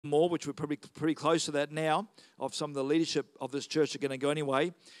more, which we're probably pretty close to that now, of some of the leadership of this church are going to go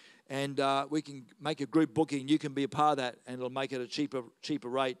anyway. And we can make a group booking. You can be a part of that, and it'll make it a cheaper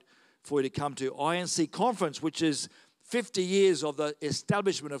rate for you to come to INC Conference, which is 50 years of the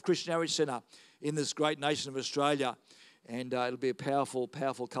establishment of Christian Outreach Centre in this great nation of Australia. And it'll be a powerful,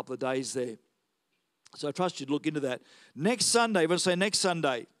 powerful couple of days there. So I trust you to look into that. Next Sunday, everyone say next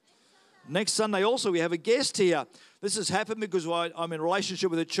Sunday. Next Sunday also we have a guest here. This has happened because I'm in relationship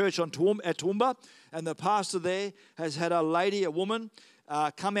with a church at Toowoomba, and the pastor there has had a woman,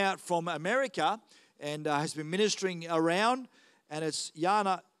 come out from America and has been ministering around, and it's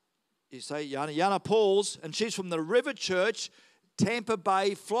Yana Pauls, and she's from the River Church, Tampa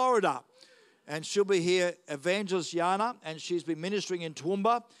Bay, Florida. And she'll be here, Evangelist Yana, and she's been ministering in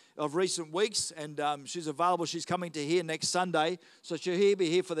Toowoomba of recent weeks, and she's available. She's coming to here next Sunday, so she'll be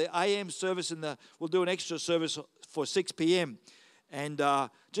here for the AM service, and we'll do an extra service for 6 p.m. And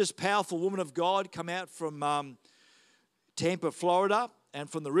just powerful woman of God come out from Tampa, Florida, and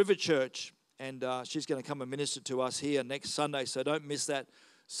from the River Church, and she's going to come and minister to us here next Sunday, so don't miss that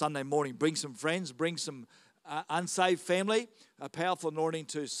Sunday morning. Bring some friends, bring some unsaved family. A powerful anointing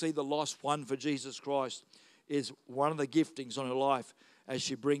to see the lost won for Jesus Christ is one of the giftings on her life as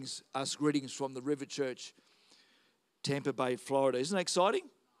she brings us greetings from the River Church, Tampa Bay, Florida. Isn't that exciting?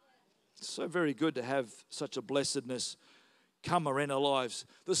 It's so very good to have such a blessedness come around our lives.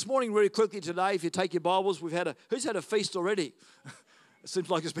 This morning, really quickly today, if you take your Bibles, who's had a feast already? It seems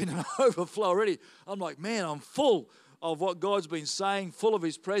like it's been an overflow already. I'm like, man, I'm full of what God's been saying, full of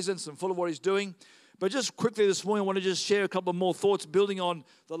His presence and full of what He's doing. But just quickly this morning, I want to just share a couple of more thoughts, building on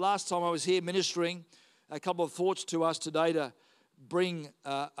the last time I was here ministering, a couple of thoughts to us today to bring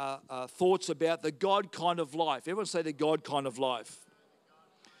thoughts about the God kind of life. Everyone say the God kind of life.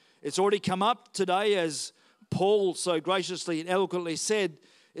 It's already come up today, as Paul so graciously and eloquently said.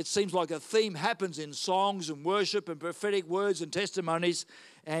 It seems like a theme happens in songs and worship and prophetic words and testimonies,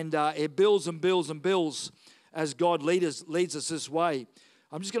 and it builds and builds and builds as God leads us this way.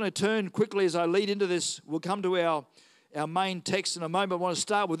 I'm just going to turn quickly as I lead into this. We'll come to our main text in a moment. I want to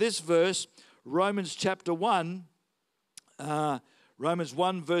start with this verse, Romans chapter 1. Romans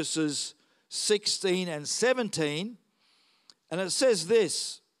 1 verses 16 and 17. And it says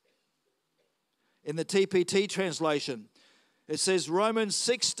this in the TPT translation. It says Romans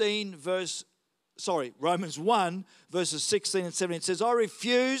 1 verses 16 and 17. It says, I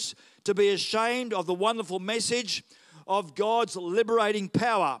refuse to be ashamed of the wonderful message of God's liberating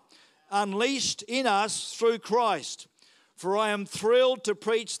power unleashed in us through Christ. For I am thrilled to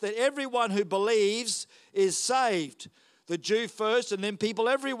preach that everyone who believes is saved. The Jew first and then people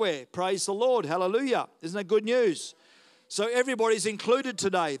everywhere. Praise the Lord. Hallelujah. Isn't that good news? So everybody's included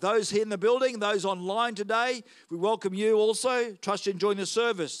today. Those here in the building, those online today, we welcome you also. Trust you enjoying the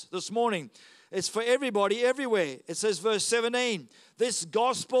service this morning. It's for everybody everywhere. It says verse 17, this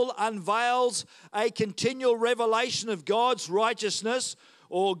gospel unveils a continual revelation of God's righteousness,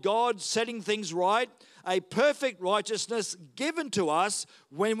 or God setting things right, a perfect righteousness given to us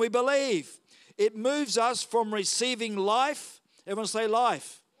when we believe. It moves us from receiving life, everyone say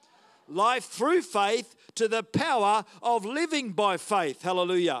life, life through faith, to the power of living by faith.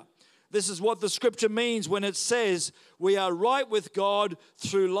 Hallelujah. This is what the scripture means when it says we are right with God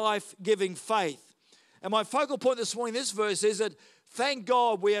through life-giving faith. And my focal point this morning, this verse, is that thank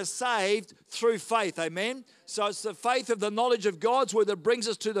God we are saved through faith. Amen. So it's the faith of the knowledge of God's word that brings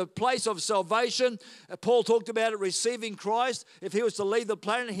us to the place of salvation. Paul talked about it, receiving Christ. If he was to leave the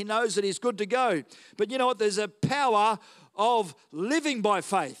planet, he knows that he's good to go. But you know what? There's a power of living by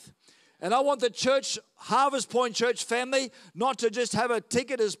faith. And I want the church, Harvest Point Church family, not to just have a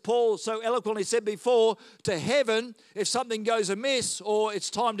ticket, as Paul so eloquently said before, to heaven if something goes amiss or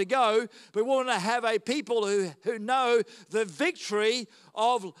it's time to go. But we want to have a people who know the victory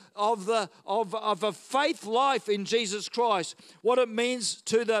of a faith life in Jesus Christ, what it means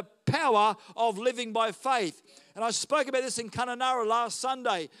to the power of living by faith. And I spoke about this in Kununurra last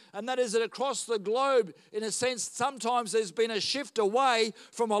Sunday, and that is that across the globe, in a sense, sometimes there's been a shift away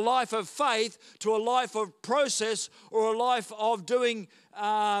from a life of faith to a life of process, or a life of doing,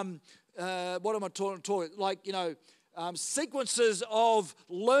 sequences of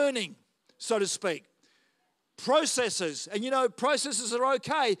learning, so to speak. Processes. And processes are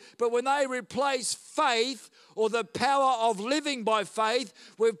okay, but when they replace faith or the power of living by faith,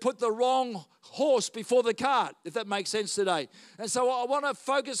 we've put the wrong horse before the cart, if that makes sense today. And so I want to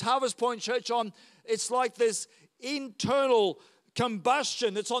focus Harvest Point Church on, it's like this internal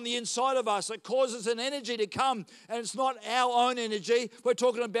combustion that's on the inside of us that causes an energy to come, and it's not our own energy. We're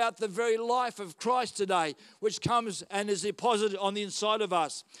talking about the very life of Christ today, which comes and is deposited on the inside of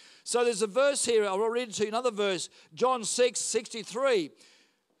us. So there's a verse here, I'll read it to you, another verse, John 6:63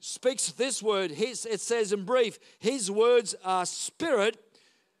 speaks this word. It says in brief, his words are spirit,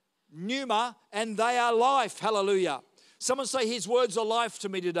 pneuma, and they are life. Hallelujah. Someone say, his words are life to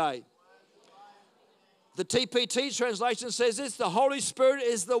me today. The TPT translation says this, the Holy Spirit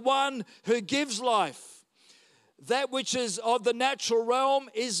is the one who gives life. That which is of the natural realm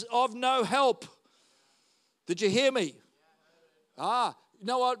is of no help. Did you hear me? You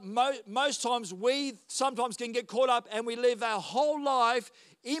know what? Most times we sometimes can get caught up and we live our whole life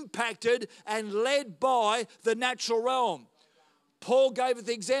impacted and led by the natural realm. Paul gave us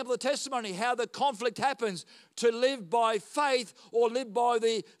the example of the testimony, how the conflict happens, to live by faith or live by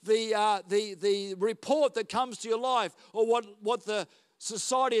the report that comes to your life, or what the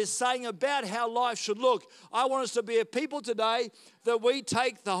society is saying about how life should look. I want us to be a people today that we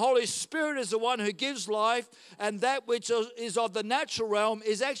take the Holy Spirit as the one who gives life, and that which is of the natural realm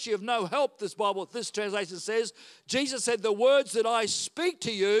is actually of no help, this translation says. Jesus said, the words that I speak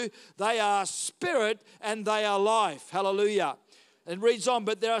to you, they are spirit and they are life. Hallelujah. And reads on,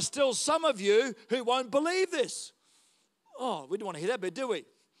 but there are still some of you who won't believe this. Oh, we don't want to hear that bit, do we?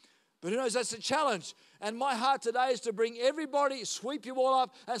 But who knows, that's a challenge. And my heart today is to bring everybody, sweep you all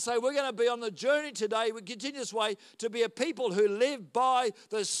up and say, we're going to be on the journey today, we continue this way, to be a people who live by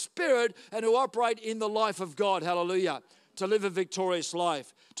the Spirit and who operate in the life of God. Hallelujah. To live a victorious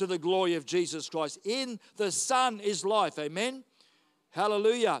life to the glory of Jesus Christ. In the Son is life. Amen.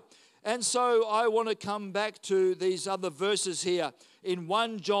 Hallelujah. And so I want to come back to these other verses here in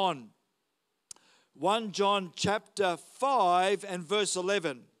 1 John chapter 5 and verse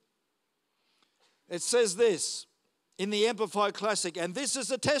 11. It says this in the Amplified Classic, and this is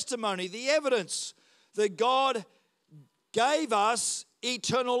the testimony, the evidence that God gave us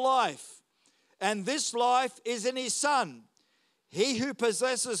eternal life, and this life is in his Son. He who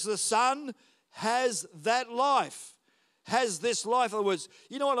possesses the Son has that life. Has this life. In other words,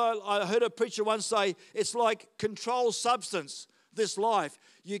 you know what I heard a preacher once say, it's like controlled substance, this life.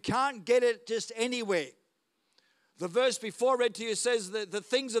 You can't get it just anywhere. The verse before I read to you says that the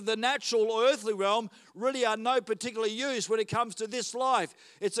things of the natural or earthly realm really are no particular use when it comes to this life.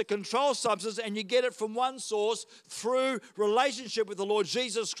 It's a controlled substance, and you get it from one source through relationship with the Lord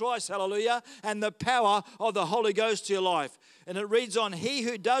Jesus Christ, hallelujah, and the power of the Holy Ghost to your life. And it reads on, he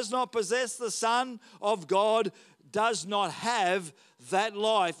who does not possess the Son of God does not have that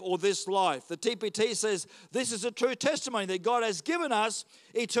life or this life. The TPT says this is a true testimony that God has given us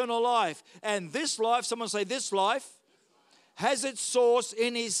eternal life. And this life, someone say this life, has its source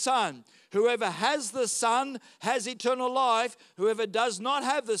in his Son. Whoever has the Son has eternal life. Whoever does not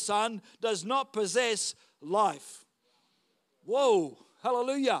have the Son does not possess life. Whoa,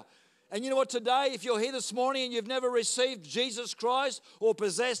 hallelujah. And you know what, today, if you're here this morning and you've never received Jesus Christ or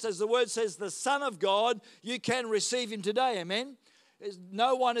possessed, as the word says, the Son of God, you can receive him today, amen?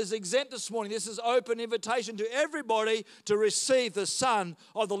 No one is exempt this morning. This is open invitation to everybody to receive the Son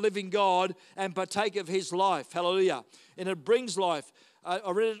of the living God and partake of his life, hallelujah. And it brings life.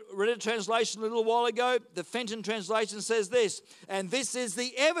 I read a translation a little while ago. The Fenton translation says this, and this is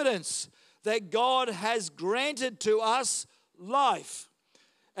the evidence that God has granted to us life.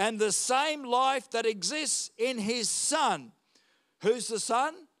 And the same life that exists in his Son. Who's the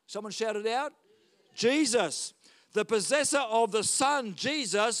Son? Someone shout it out. Jesus. The possessor of the Son,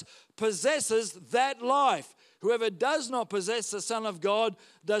 Jesus, possesses that life. Whoever does not possess the Son of God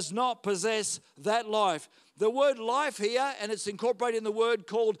does not possess that life. The word life here, and it's incorporated in the word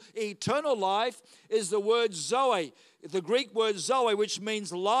called eternal life, is the word Zoe. The Greek word Zoe, which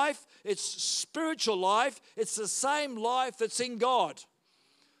means life. It's spiritual life. It's the same life that's in God.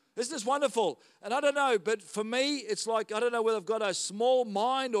 Isn't this wonderful? And I don't know, but for me, it's like, I don't know whether I've got a small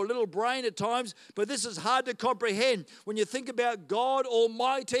mind or little brain at times, but this is hard to comprehend. When you think about God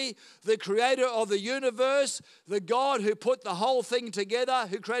Almighty, the creator of the universe, the God who put the whole thing together,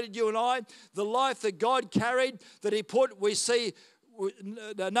 who created you and I, the life that God carried, that he put, we see,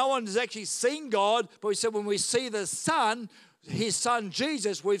 no one has actually seen God, but we said when we see the Son, his Son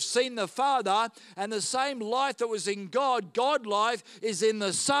Jesus, we've seen the Father, and the same life that was in God, God life, is in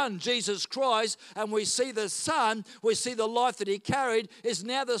the Son, Jesus Christ, and we see the Son, we see the life that he carried is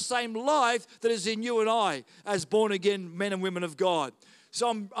now the same life that is in you and I as born again men and women of God. So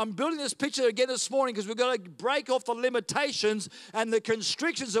I'm building this picture again this morning because we've got to break off the limitations and the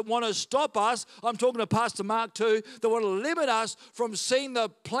constrictions that want to stop us. I'm talking to Pastor Mark too, that want to limit us from seeing the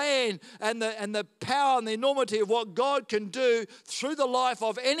plan and the power and the enormity of what God can do through the life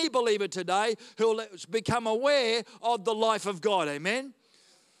of any believer today who will become aware of the life of God. Amen?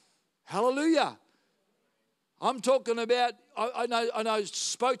 Hallelujah. I'm talking about, I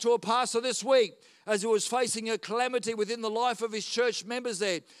spoke to a pastor this week as he was facing a calamity within the life of his church members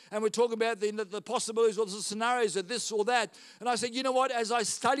there. And we're talking about the possibilities or the scenarios of this or that. And I said, you know what? As I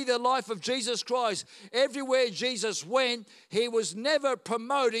study the life of Jesus Christ, everywhere Jesus went, he was never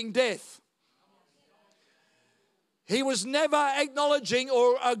promoting death. He was never acknowledging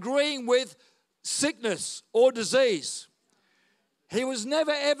or agreeing with sickness or disease. He was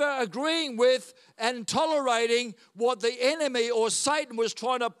never ever agreeing with and tolerating what the enemy or Satan was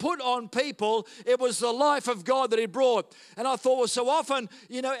trying to put on people. It was the life of God that he brought. And I thought, well, so often,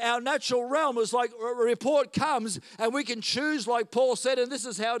 our natural realm is like a report comes and we can choose, like Paul said, and this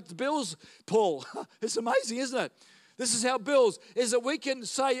is how it bills Paul. It's amazing, isn't it? This is how it bills, is that we can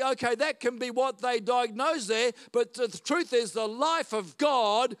say, okay, that can be what they diagnose there, but the truth is the life of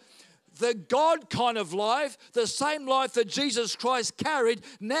God, the God kind of life, the same life that Jesus Christ carried,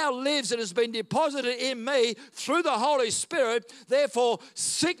 now lives and has been deposited in me through the Holy Spirit. Therefore,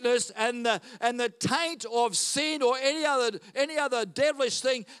 sickness and the taint of sin or any other devilish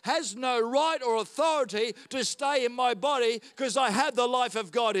thing has no right or authority to stay in my body because I have the life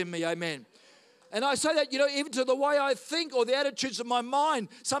of God in me. Amen. And I say that, even to the way I think or the attitudes of my mind.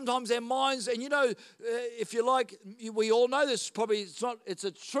 Sometimes our minds, and if you like, we all know this, probably it's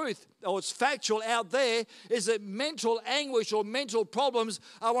a truth or it's factual out there, is that mental anguish or mental problems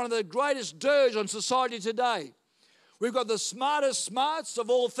are one of the greatest dirge on society today. We've got the smartest smarts of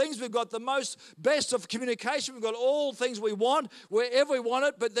all things. We've got the best of communication. We've got all things we want, wherever we want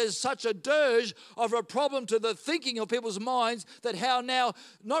it. But there's such a dirge of a problem to the thinking of people's minds that how now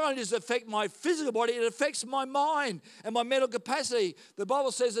not only does it affect my physical body, it affects my mind and my mental capacity. The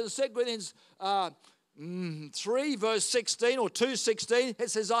Bible says in 2 Corinthians 3 verse 16 or 2:16, it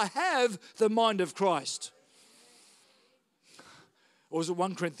says, I have the mind of Christ. Or was it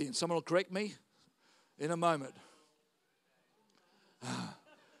 1 Corinthians? Someone will correct me in a moment.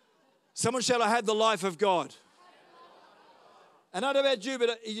 Someone shout, I have the life of God. And I don't know about you,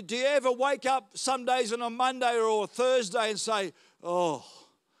 but do you ever wake up some days on a Monday or a Thursday and say, oh,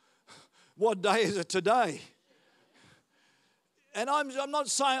 what day is it today? And I'm not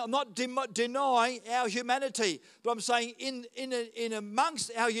saying, I'm not denying our humanity, but I'm saying in amongst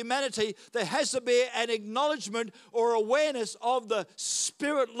our humanity, there has to be an acknowledgement or awareness of the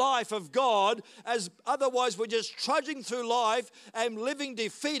spirit life of God, as otherwise we're just trudging through life and living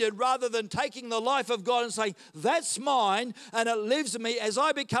defeated rather than taking the life of God and saying, that's mine and it lives in me. As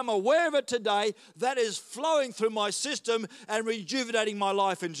I become aware of it today, that is flowing through my system and rejuvenating my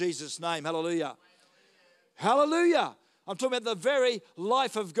life in Jesus' name. Hallelujah. Hallelujah. I'm talking about the very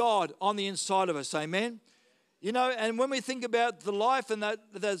life of God on the inside of us, amen? And when we think about the life and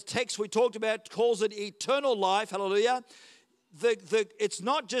the text we talked about calls it eternal life, hallelujah, it's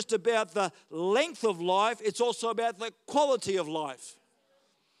not just about the length of life, it's also about the quality of life.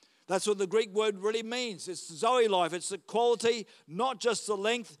 That's what the Greek word really means. It's Zoe life, it's the quality, not just the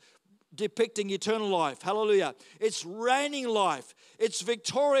length, depicting eternal life. Hallelujah. It's reigning life. It's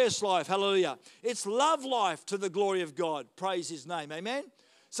victorious life. Hallelujah. It's love life to the glory of God. Praise his name. Amen.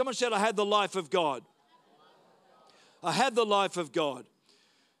 Someone said, I have the life of God. I have the life of God.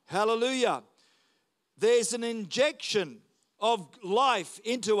 Hallelujah. There's an injection of life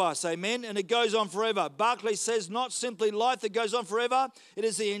into us, amen, and it goes on forever. Barclay says not simply life that goes on forever, it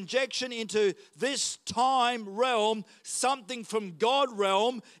is the injection into this time realm, something from God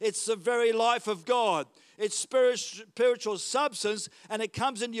realm. It's the very life of God. It's spiritual substance, and it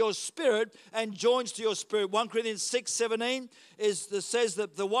comes into your spirit and joins to your spirit. 1 Corinthians 6:17 says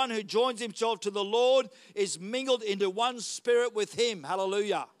that the one who joins himself to the Lord is mingled into one spirit with him.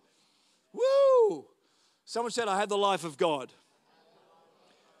 Hallelujah. Woo! Someone said, I have the life of God.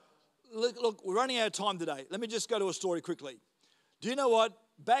 Look, we're running out of time today. Let me just go to a story quickly. Do you know what?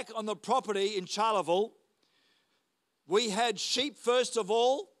 Back on the property in Charleville, we had sheep first of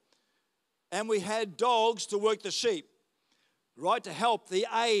all, and we had dogs to work the sheep, right, to help the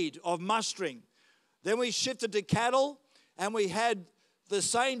aid of mustering. Then we shifted to cattle, and we had the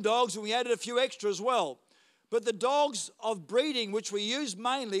same dogs, and we added a few extra as well. But the dogs of breeding, which we used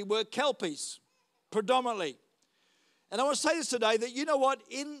mainly, were Kelpies. Predominantly. And I want to say this today, that you know what,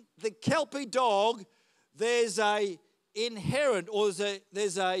 in the Kelpie dog, there's a inherent or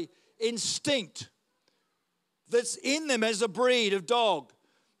there's a instinct that's in them as a breed of dog.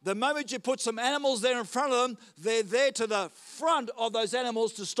 The moment you put some animals there in front of them, they're there to the front of those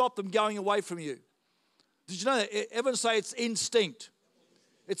animals to stop them going away from you. Did you know that? Everyone say it's instinct.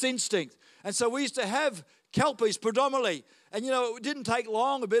 It's instinct. And so we used to have Kelpies predominantly. And, it didn't take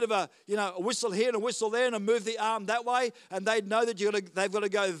long, a bit of a whistle here and a whistle there and a move the arm that way. And they'd know that they've got to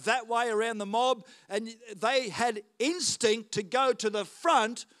go that way around the mob. And they had instinct to go to the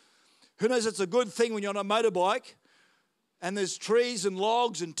front. Who knows it's a good thing when you're on a motorbike and there's trees and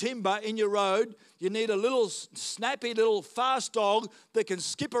logs and timber in your road. You need a little snappy little fast dog that can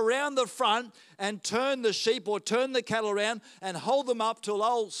skip around the front and turn the sheep or turn the cattle around and hold them up till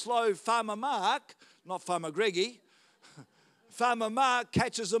old slow Farmer Mark, not Farmer Greggy, Farmer Mark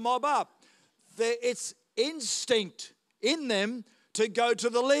catches the mob up. It's instinct in them to go to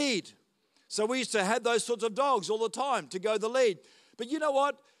the lead. So we used to have those sorts of dogs all the time to go the lead. But you know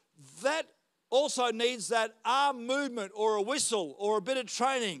what? That also needs that arm movement or a whistle or a bit of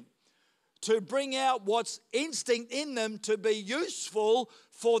training to bring out what's instinct in them to be useful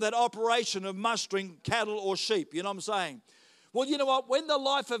for that operation of mustering cattle or sheep. You know what I'm saying? Well, you know what? When the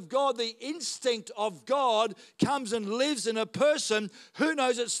life of God, the instinct of God comes and lives in a person, who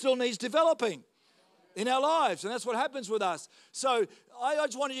knows, it still needs developing in our lives. And that's what happens with us. So I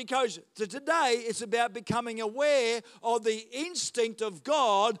just want to encourage you. Today, it's about becoming aware of the instinct of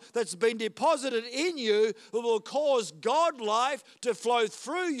God that's been deposited in you that will cause God life to flow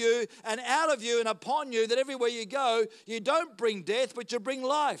through you and out of you and upon you, that everywhere you go, you don't bring death, but you bring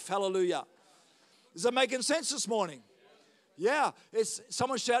life. Hallelujah. Is that making sense this morning? Yeah.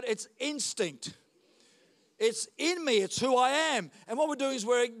 Someone shout, it's instinct. It's in me. It's who I am. And what we're doing is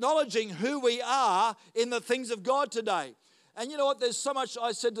we're acknowledging who we are in the things of God today. And you know what? There's so much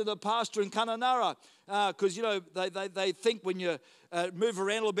I said to the pastor in Kununurra, because, they think when you move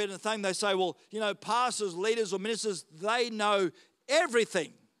around a little bit and thing, they say, well, pastors, leaders or ministers, they know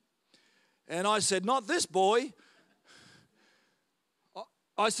everything. And I said, not this boy.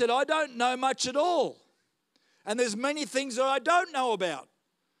 I said, I don't know much at all. And there's many things that I don't know about.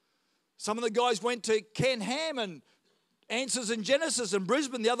 Some of the guys went to Ken Ham and Answers in Genesis in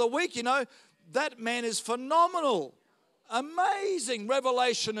Brisbane the other week. That man is phenomenal. Amazing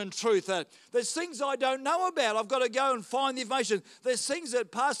revelation and truth. There's things I don't know about. I've got to go and find the information. There's things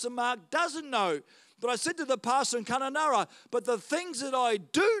that Pastor Mark doesn't know. But I said to the pastor in Kununurra, but the things that I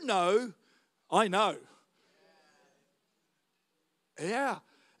do know, I know. Yeah.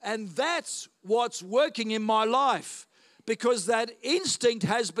 And that's what's working in my life, because that instinct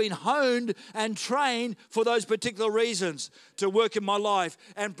has been honed and trained for those particular reasons to work in my life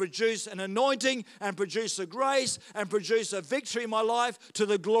and produce an anointing and produce a grace and produce a victory in my life to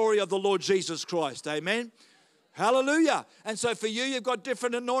the glory of the Lord Jesus Christ. Amen. Hallelujah. And so for you, you've got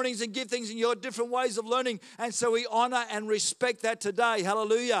different anointings and giftings and you've got different ways of learning. And so we honor and respect that today.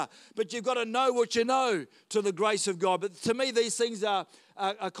 Hallelujah. But you've got to know what you know to the grace of God. But to me, these things are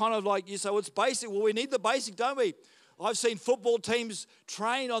kind of like, you say, well, it's basic. Well, we need the basic, don't we? I've seen football teams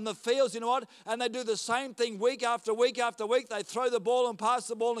train on the fields, you know what? And they do the same thing week after week after week. They throw the ball and pass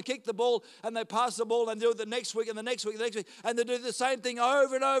the ball and kick the ball, and they pass the ball and do it the next week and the next week and the next week. And they do the same thing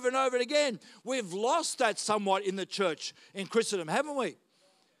over and over and over again. We've lost that somewhat in the church in Christendom, haven't we?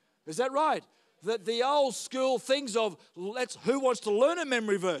 Is that right? That the old school things of who wants to learn a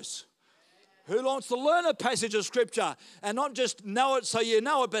memory verse? Who wants to learn a passage of Scripture and not just know it so you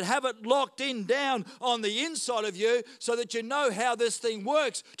know it, but have it locked in down on the inside of you so that you know how this thing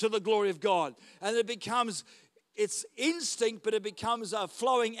works to the glory of God. And it becomes, it's instinct, but it becomes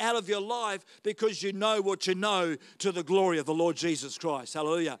flowing out of your life because you know what you know to the glory of the Lord Jesus Christ.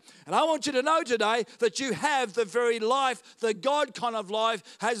 Hallelujah. And I want you to know today that you have the very life, the God kind of life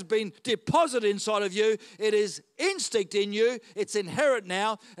has been deposited inside of you. It is instinct in you. It's inherent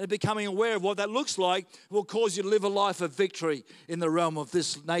now, and becoming aware of what that looks like will cause you to live a life of victory in the realm of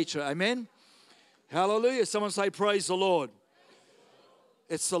this nature. Amen. Hallelujah. Someone say, praise the Lord.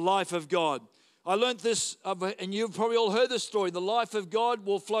 It's the life of God. I learned this, and you've probably all heard this story. The life of God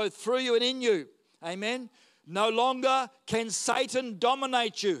will flow through you and in you. Amen. No longer can Satan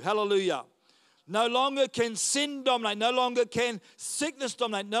dominate you. Hallelujah. No longer can sin dominate. No longer can sickness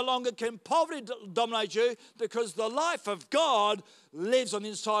dominate. No longer can poverty dominate you, because the life of God lives on the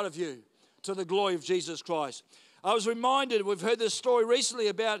inside of you to the glory of Jesus Christ. I was reminded, we've heard this story recently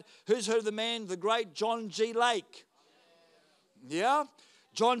about, who's heard of the man, the great John G. Lake? Yeah?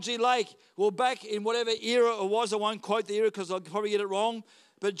 John G. Lake, well, back in whatever era it was, I won't quote the era because I'll probably get it wrong,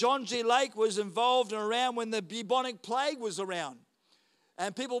 but John G. Lake was involved and around when the bubonic plague was around.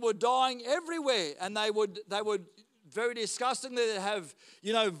 And people were dying everywhere, and they would very disgusting. They have,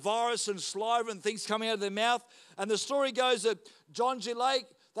 virus and saliva and things coming out of their mouth. And the story goes that John G. Lake,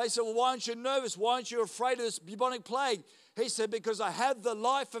 they said, well, why aren't you nervous? Why aren't you afraid of this bubonic plague? He said, because I have the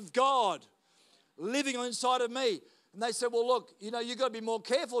life of God living inside of me. And they said, well, look, you've got to be more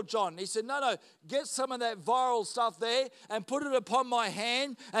careful, John. He said, no, get some of that viral stuff there and put it upon my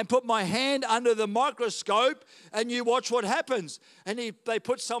hand and put my hand under the microscope and you watch what happens. And they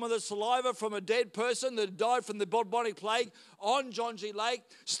put some of the saliva from a dead person that died from the bubonic plague on John G. Lake,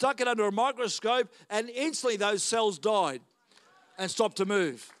 stuck it under a microscope, and instantly those cells died and stopped to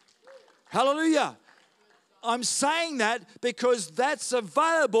move. Hallelujah. I'm saying that because that's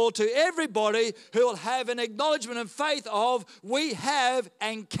available to everybody who will have an acknowledgement and faith of, we have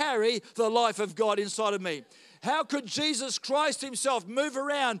and carry the life of God inside of me. How could Jesus Christ himself move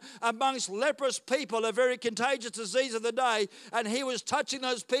around amongst leprous people, a very contagious disease of the day, and he was touching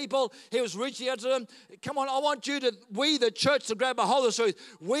those people, he was reaching out to them? Come on, I want we the church, to grab a hold of this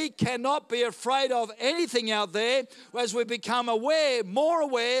truth. We cannot be afraid of anything out there as we become more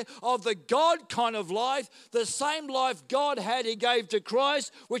aware of the God kind of life, the same life God had, he gave to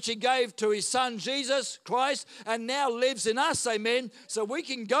Christ, which he gave to his son Jesus Christ, and now lives in us, amen. So we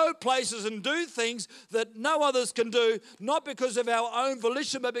can go places and do things that no others can do, not because of our own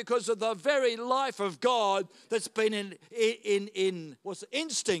volition, but because of the very life of God that's been in what's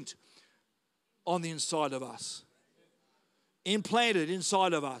instinct on the inside of us, implanted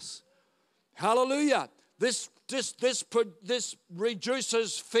inside of us. Hallelujah. This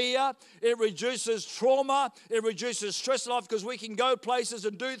reduces fear, it reduces trauma, it reduces stress in life, because we can go places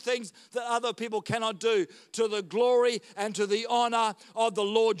and do things that other people cannot do, to the glory and to the honor of the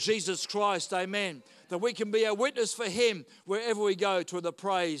Lord Jesus Christ. Amen. That we can be a witness for him wherever we go, to the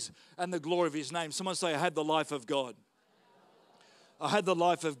praise and the glory of his name. Someone say, I had the life of God. I had the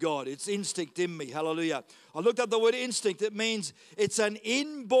life of God. It's instinct in me. Hallelujah. I looked up the word instinct. It means it's an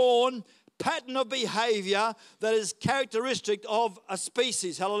inborn pattern of behavior that is characteristic of a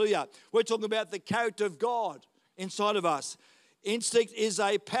species. Hallelujah. We're talking about the character of God inside of us. Instinct is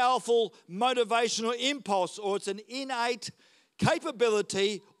a powerful motivational impulse, or it's an innate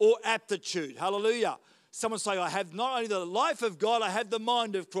capability or aptitude. Hallelujah. Someone say, I have not only the life of God, I have the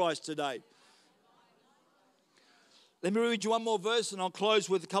mind of Christ today. Let me read you one more verse and I'll close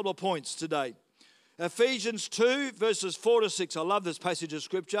with a couple of points today. Ephesians 2 verses 4 to 6. I love this passage of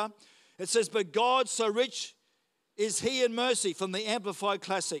scripture. It says, but God so rich is he in mercy, from the Amplified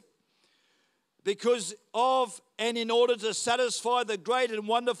Classic, because of and in order to satisfy the great and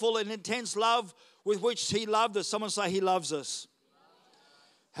wonderful and intense love with which he loved us. Someone say, he loves us.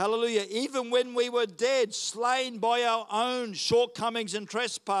 Hallelujah. Even when we were dead, slain by our own shortcomings and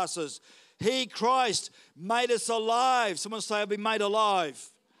trespasses, he, Christ, made us alive. Someone say, I'll be made alive.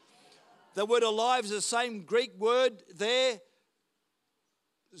 The word alive is the same Greek word there,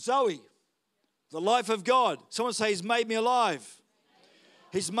 Zoe, the life of God. Someone say, he's made me alive.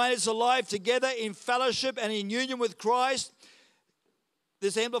 He's made us alive together in fellowship and in union with Christ.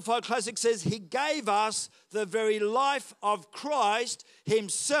 This Amplified Classic says, he gave us the very life of Christ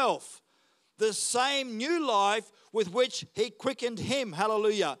himself, the same new life with which he quickened him.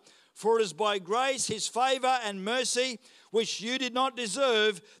 Hallelujah. For it is by grace, his favor and mercy, which you did not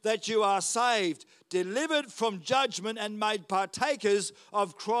deserve, that you are saved, delivered from judgment and made partakers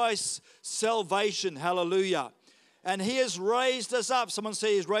of Christ's salvation. Hallelujah. And he has raised us up. Someone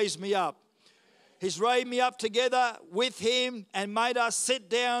say, he's raised me up. He's raised me up together with him and made us sit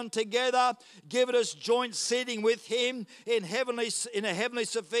down together, given us joint seating with him in a heavenly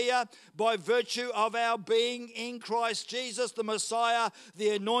sphere by virtue of our being in Christ Jesus, the Messiah, the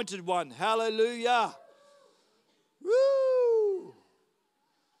Anointed One. Hallelujah. Woo!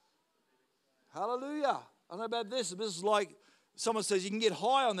 Hallelujah. I don't know about this. This is like someone says you can get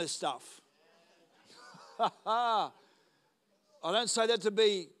high on this stuff. I don't say that to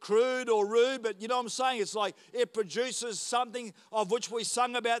be crude or rude, but you know what I'm saying? It's like it produces something of which we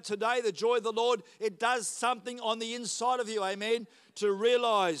sung about today, the joy of the Lord. It does something on the inside of you, amen, to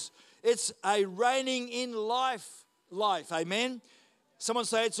realize it's a reigning in life, amen. Someone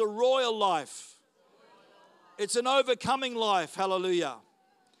say it's a royal life. It's an overcoming life, hallelujah.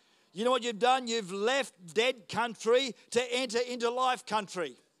 You know what you've done? You've left dead country to enter into life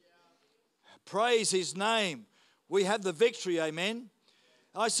country. Praise his name. We have the victory, amen.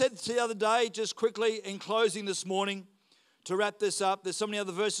 I said the other day, just quickly in closing this morning, to wrap this up, there's so many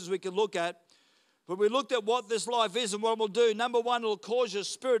other verses we could look at, but we looked at what this life is and what it will do. Number one, it will cause your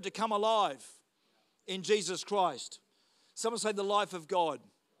spirit to come alive in Jesus Christ. Someone say the life of God.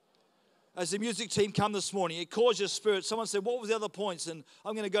 as the music team come this morning. It causes your spirit. Someone said, what were the other points? And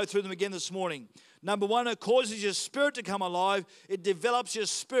I'm going to go through them again this morning. Number one, it causes your spirit to come alive. It develops your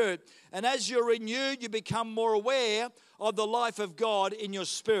spirit. And as you're renewed, you become more aware of the life of God in your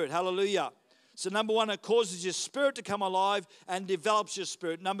spirit. Hallelujah. So number one, it causes your spirit to come alive and develops your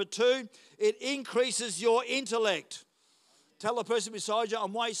spirit. Number two, it increases your intellect. Tell the person beside you,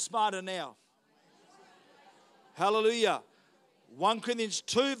 I'm way smarter now. Hallelujah. 1 Corinthians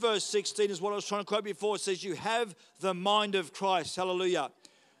 2 verse 16 is what I was trying to quote before. It says you have the mind of Christ. Hallelujah.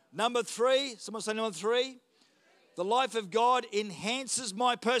 Number three, someone say number three. The life of God enhances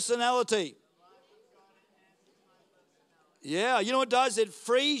my personality. Yeah, you know what it does? It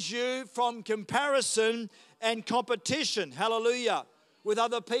frees you from comparison and competition. Hallelujah. With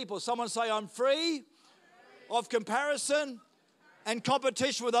other people. Someone say, I'm free of comparison and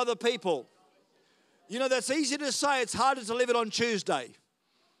competition with other people. You know, that's easy to say. It's harder to live it on Tuesday.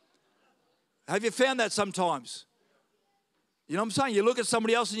 Have you found that sometimes? You know what I'm saying? You look at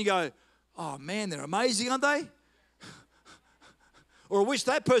somebody else and you go, oh man, they're amazing, aren't they? Or I wish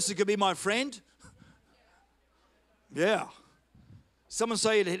that person could be my friend. Yeah. Someone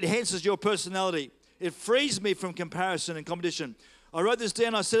say it enhances your personality. It frees me from comparison and competition. I wrote this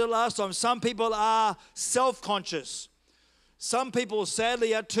down. I said it last time. Some people are self-conscious. Some people,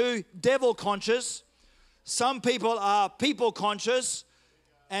 sadly, are too devil-conscious. Some people are people-conscious.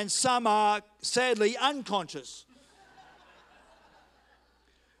 And some are, sadly, unconscious.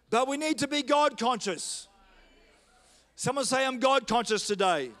 But we need to be God-conscious. Someone say, I'm God-conscious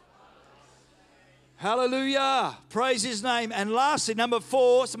today. Hallelujah. Praise His name. And lastly, number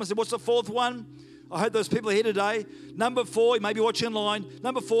four. Someone said, what's the fourth one? I hope those people are here today. Number four, you may be watching online.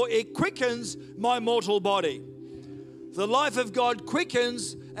 Number four, it quickens my mortal body. The life of God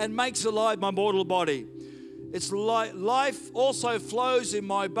quickens and makes alive my mortal body. It's like life also flows in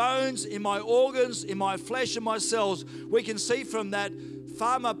my bones, in my organs, in my flesh and my cells. We can see from that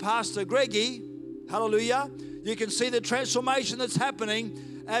farmer, Pastor Greggy, hallelujah, you can see the transformation that's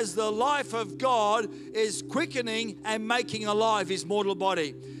happening as the life of God is quickening and making alive his mortal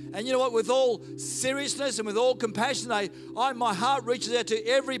body. And you know what? With all seriousness and with all compassion today, my heart reaches out to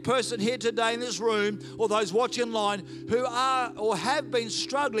every person here today in this room or those watching online who are or have been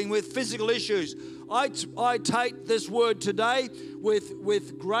struggling with physical issues. I take this word today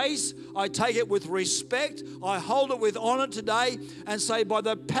with grace. I take it with respect. I hold it with honor today and say, by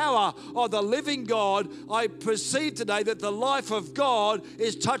the power of the living God, I perceive today that the life of God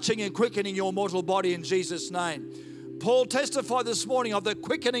is touching and quickening your mortal body in Jesus' name. Paul testified this morning of the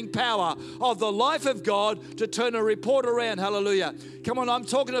quickening power of the life of God to turn a report around. Hallelujah. Come on, I'm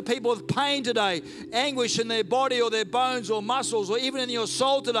talking to people with pain today, anguish in their body or their bones or muscles or even in your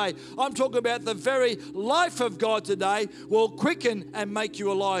soul today. I'm talking about the very life of God today will quicken and make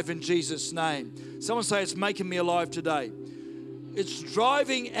you alive in Jesus' name. Someone say, it's making me alive today. It's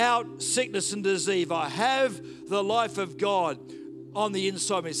driving out sickness and disease. I have the life of God on the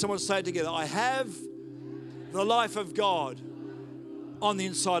inside of me. Someone say it together. I have the life of God on the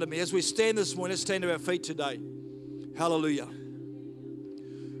inside of me. As we stand this morning, let's stand to our feet today. Hallelujah.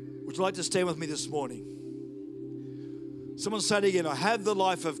 Would you like to stand with me this morning? Someone say it again. I have the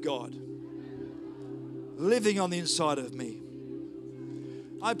life of God living on the inside of me.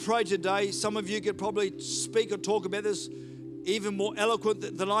 I pray today, some of you could probably speak or talk about this even more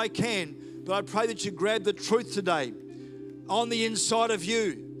eloquent than I can, but I pray that you grab the truth today on the inside of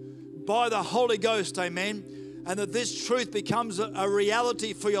you by the Holy Ghost, amen. And that this truth becomes a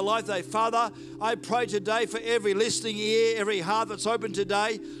reality for your life today. Father, I pray today for every listening ear, every heart that's open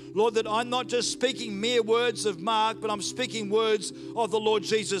today, Lord, that I'm not just speaking mere words of Mark, but I'm speaking words of the Lord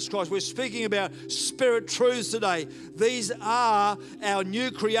Jesus Christ. We're speaking about spirit truths today. These are our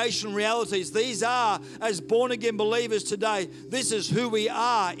new creation realities. These are, as born-again believers today, this is who we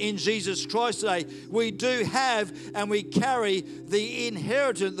are in Jesus Christ today. We do have and we carry the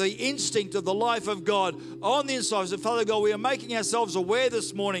inheritance, the instinct of the life of God on the inside. So, Father God, we are making ourselves aware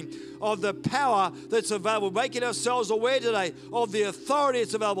this morning of the power that's available, making ourselves aware today of the authority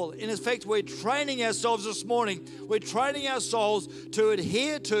that's available. In effect, we're training ourselves this morning. We're training our souls to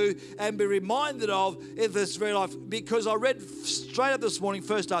adhere to and be reminded of in this very life. Because I read straight up this morning,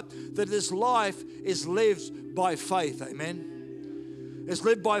 first up, that this life is lived by faith. Amen. It's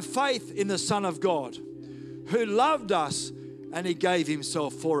lived by faith in the Son of God, who loved us and He gave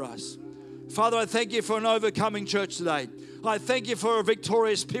Himself for us. Father, I thank You for an overcoming church today. I thank You for a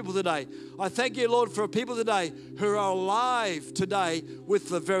victorious people today. I thank You, Lord, for people today who are alive today with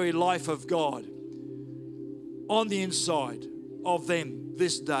the very life of God on the inside of them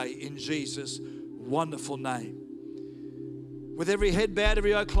this day in Jesus' wonderful name. With every head bowed,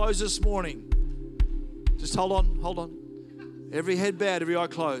 every eye closed this morning. Just hold on. Every head bowed, every eye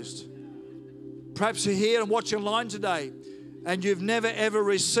closed. Perhaps you're here and watching online today and you've never ever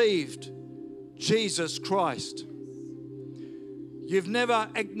received Jesus Christ. You've never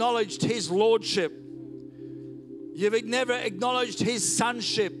acknowledged His Lordship. You've never acknowledged His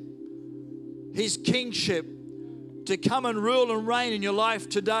sonship, His kingship, to come and rule and reign in your life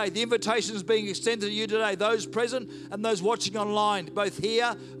today. The invitation is being extended to you today, those present and those watching online, both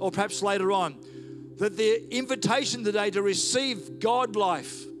here or perhaps later on. That the invitation today to receive God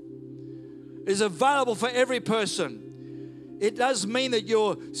life is available for every person. It does mean that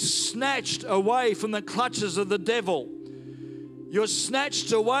you're snatched away from the clutches of the devil. You're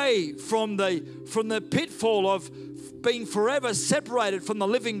snatched away from the pitfall of being forever separated from the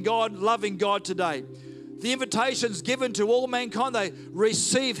living God, loving God today. The invitation's given to all mankind. They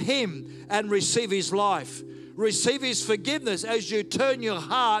receive Him and receive His life. Receive His forgiveness as you turn your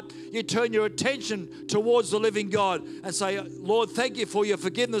heart, you turn your attention towards the living God and say, Lord, thank you for your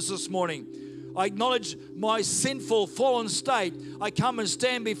forgiveness this morning. I acknowledge my sinful, fallen state. I come and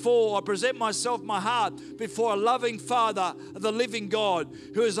stand before, I present myself, my heart, before a loving Father, the living God,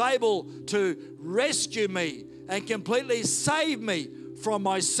 who is able to rescue me and completely save me from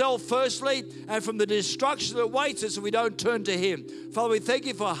myself firstly and from the destruction that awaits us if we don't turn to Him. Father, we thank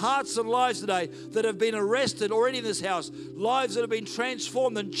you for hearts and lives today that have been arrested already in this house, lives that have been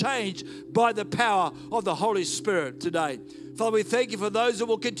transformed and changed by the power of the Holy Spirit today. Father, we thank you for those that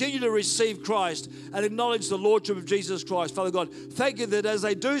will continue to receive Christ and acknowledge the Lordship of Jesus Christ. Father God, thank you that as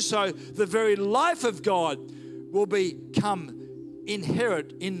they do so, the very life of God will become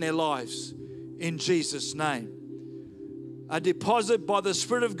inherent in their lives. In Jesus' name. A deposit by the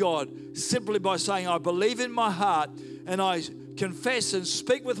Spirit of God simply by saying, I believe in my heart and I confess and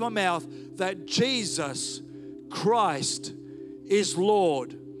speak with my mouth that Jesus Christ is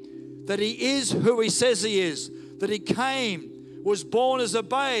Lord, that He is who He says He is, that He came, was born as a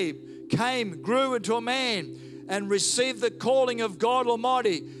babe, came, grew into a man, and received the calling of God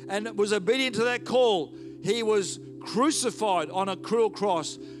Almighty and was obedient to that call. He was crucified on a cruel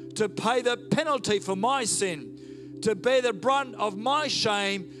cross to pay the penalty for my sin, to bear the brunt of my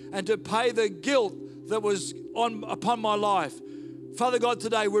shame, and to pay the guilt that was upon my life. Father God,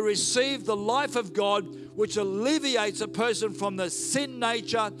 today we receive the life of God, which alleviates a person from the sin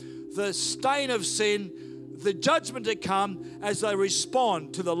nature, the stain of sin, the judgment to come as they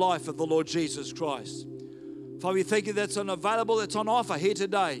respond to the life of the Lord Jesus Christ. Father, we thank you that's available, that's on offer here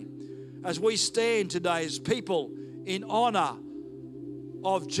today, as we stand today as people in honor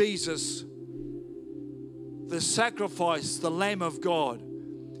of Jesus, the sacrifice, the Lamb of God,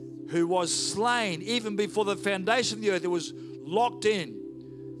 who was slain even before the foundation of the earth. It was locked in.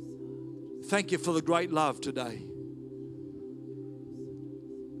 Thank you for the great love today.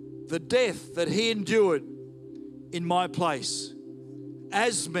 The death that He endured in my place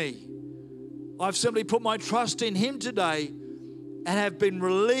as me. I've simply put my trust in Him today and have been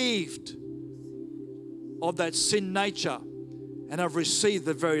relieved of that sin nature, and I've received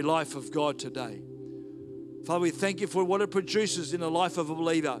the very life of God today. Father, we thank you for what it produces in the life of a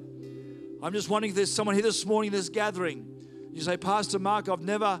believer. I'm just wondering if there's someone here this morning in this gathering. You say, Pastor Mark, I've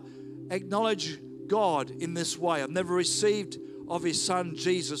never acknowledged God in this way. I've never received of His Son,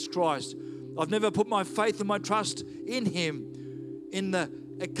 Jesus Christ. I've never put my faith and my trust in Him, in the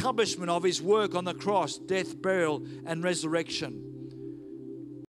accomplishment of His work on the cross, death, burial, and resurrection.